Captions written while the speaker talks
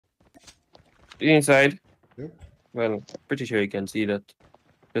Inside. Yep. Well, pretty sure you can see that.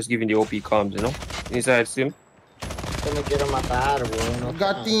 Just giving the OP comms, you know? Inside still. Yo me quiero matar, bro. No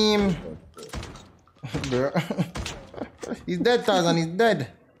Got him. Bro. He's dead, Tarzan. He's dead.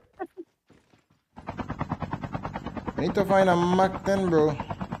 I need to find a Mac 10, bro.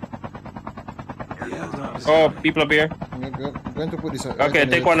 Oh, people up here. I'm going to put this. Okay,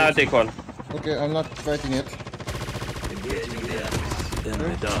 take one, I'll take one. Okay, I'm not fighting it.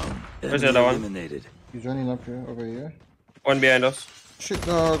 Where's the other one? He's running up here, over here. One behind us. Shit,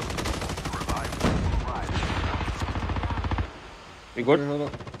 dog. You good? Okay, hold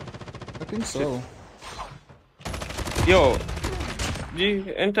up. I think so. Yo,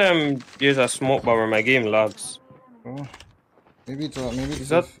 anytime there's a smoke bomber, my game lags. Oh, maybe it's maybe Is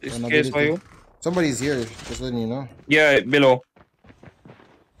that is case for you? Somebody's here, just letting you know. Yeah, below.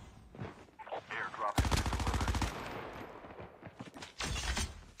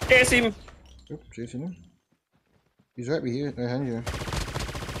 Chase him. Yep, chasing him. He's right here, behind you.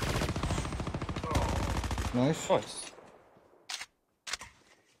 Nice. Nice.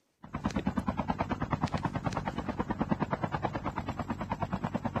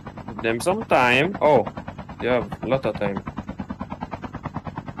 Give them some time. Oh, you have a lot of time.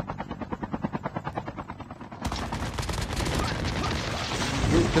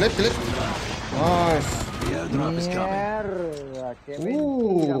 Kill it, kill it. Nice. Mierda, qué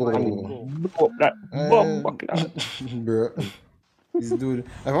mentira, marico. Bro. This dude.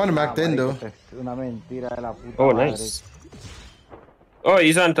 I found a Mac 10 though. Es una mentira de la puta Oh, madre. nice. Oh,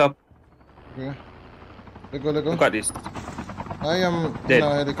 he's on top. Okay. Let go, let go. Look at this. I am Dead. in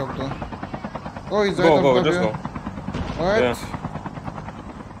a helicopter. Oh, he's right Go, on go, top just here. go. Alright. Yeah.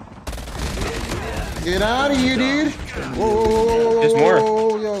 Get out of here, dude. Whoa, whoa, whoa, whoa, There's whoa, more.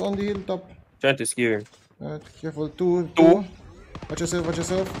 whoa, yeah, on the hilltop. Trying to scare him. Alright, careful. Two. Two. Watch yourself, watch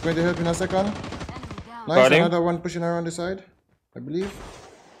yourself. Going to help in a second. Nice, Got him. another one pushing around the side, I believe.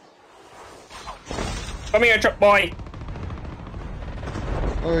 Come here, truck boy.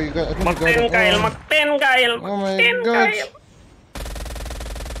 Oh, you got. I think you got Mag-10 it. Kyle, Oh, mag-10 Kyle, oh my mag-10 god. Kyle.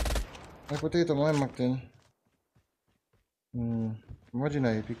 My potato, my Mac 10. Imagine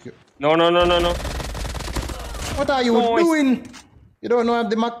I pick you. No, no, no, no, no. What are you No, doing? You don't know I have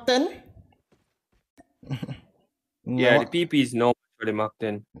the Mac 10? Yeah, No. the PP is no for the Mach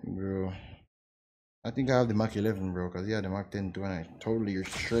 10. Bro. I think I have the Mac 11, bro, because he had the Mac 10 too, and I totally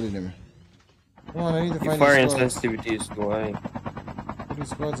shredded him. Come on, I need to The find fire these squads. sensitivity is too high. Where these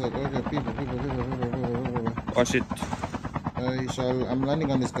squads at? Okay, people. Oh shit. I'm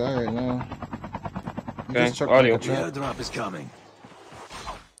landing on this guy right now. He Okay, just chucked audio. like a trap. Airdrop is coming.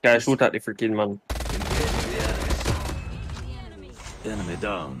 Yeah, shoot at the freaking man. Enemy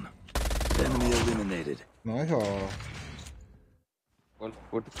down. Enemy eliminated. Nice. Good,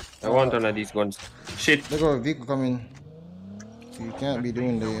 good. I want one of these guns. Shit. Look at vehicle coming. You can't be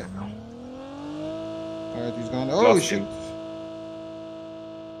doing that. Alright, he's gone. Oh Lost shit. him.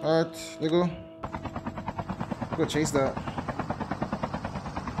 Alright, let go. Go chase that.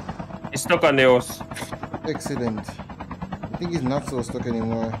 He's stuck on the house. Excellent. I think he's not so stuck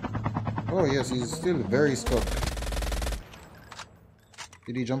anymore. Oh yes, he's still very stuck.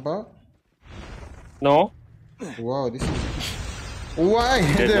 Did he jump out? No? Wow, this is... Why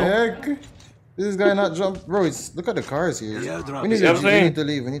Dead the now? heck? This guy not jump... Bro, it's... look at the cars here. The airdrop We need, is See what to, I'm we saying? need to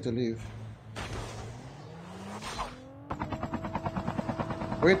leave, we need to leave.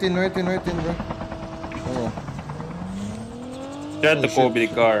 Waiting, bro. Oh. Tried to shit. Kobe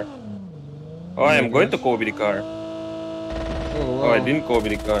the car. Oh, I am going to Kobe the car. Oh, wow. Oh, I didn't Kobe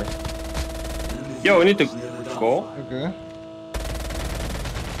the car. Yo, we need to go. Okay.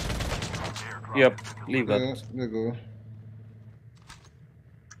 Yep, leave Yeah, that. there you go.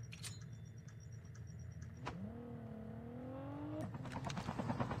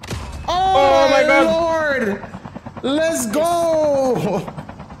 Oh, my God. Lord! Let's go!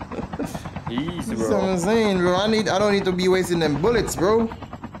 Easy, That's what bro. I'm saying, bro. I don't need to be wasting them bullets, bro.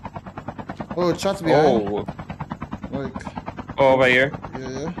 Oh, shots behind. Oh, Like, over here.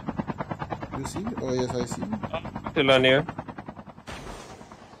 yeah. You see? Oh, yes, I see. Still on here.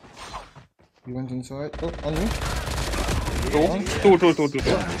 He went inside. Oh, on me. Two. Enemy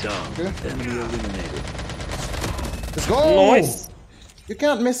down. Okay. Enemy eliminated. Let's go! Nice. You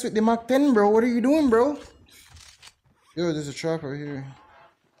can't mess with the Mach 10, bro. What are you doing, bro? Yo, there's a trap right here.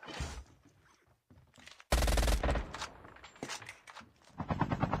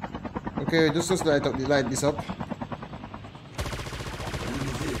 Okay, just light this up.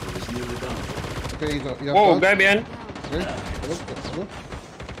 Enemy vehicle is nearly down. Okay, you have Oh, that? guy behind. Okay, let's go.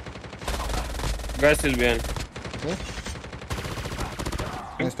 Guy still behind. Okay.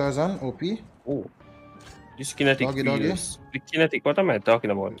 Nice Tarzan, OP. Oh. This kinetic Doggy, view doggy. is... The kinetic, what am I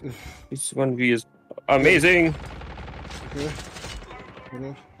talking about? This one view is amazing. Okay.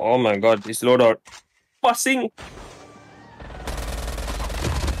 Okay. Oh my god, this loadout. Passing.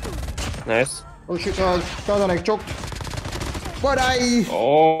 Nice. Oh shit, Tarzan, I choked. But I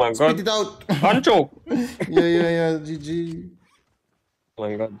Oh my spit god. it out. Ancho. yeah, GG. Oh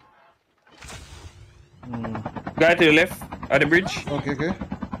my god. Guy to the left, at the bridge. Okay.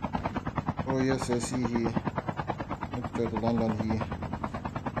 Oh yes, I see he. Let's try to land on he.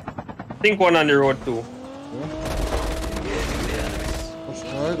 Think one on the road too.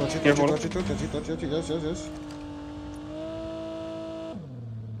 Alright, watch it. Yes.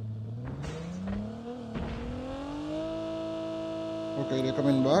 Okay, they're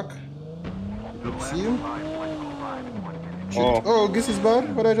coming back. See him? Shit. Oh. Oh, this is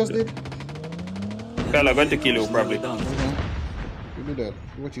bad. What I just did. Kyle, I'm going to kill you probably. You do that.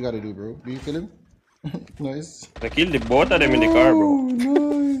 What you gotta do, bro? Do you kill him? Nice. I killed the both of them in the car, bro. Oh,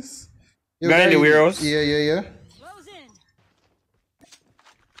 nice. Yo, Guy in the warehouse. Yeah.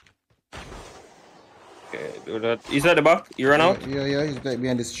 Okay, do that. Is that the back? You run out? Yeah. He's back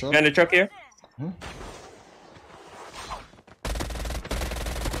behind this shop. Behind the truck here?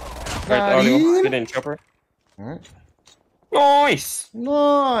 Alright, Olio, get in chopper. Alright. Nice!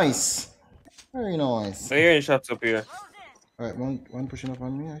 Nice. Very nice. So hearing shots up here. Alright, one pushing up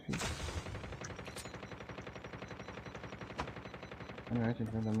on me, I think. Alright, in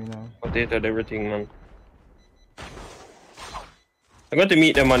front of me now. Updated everything, man. I'm going to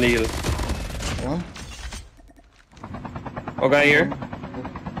meet them on the hill. One. Oh, guy here?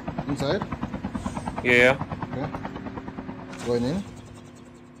 Inside? Yeah. Okay. Going in.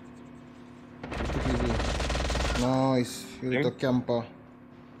 Nice. Hit the camper.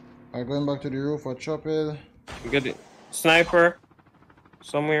 Alright, going back to the roof. I chop it. You get it. Sniper.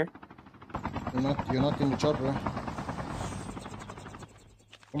 Somewhere. You're not in the chopper.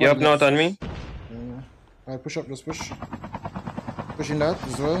 You up north on me? Yeah. Alright, push up. Let's push. Pushing that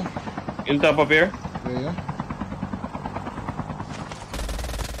as well. Hill top up here. Yeah.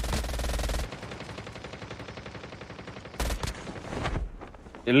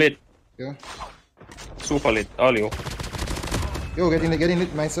 You lit. Yeah. Super lit. All you. Yo, getting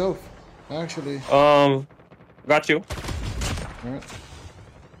it myself. Actually. Got you. Alright.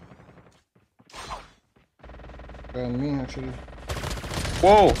 And me actually.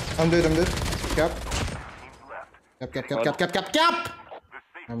 Whoa! I'm dead. Cap. Cap.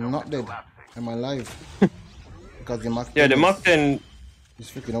 I'm not dead. I'm alive. Because the Mach 10. Yeah, the Mach 10 is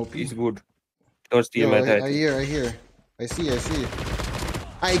freaking OP. is good. Don't steal Yo, my title. I hear. I see.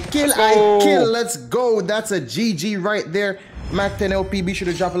 I kill. Let's go. That's a GG right there. Mach 10 LP. Be sure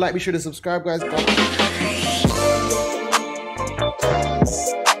to drop a like. Be sure to subscribe, guys. You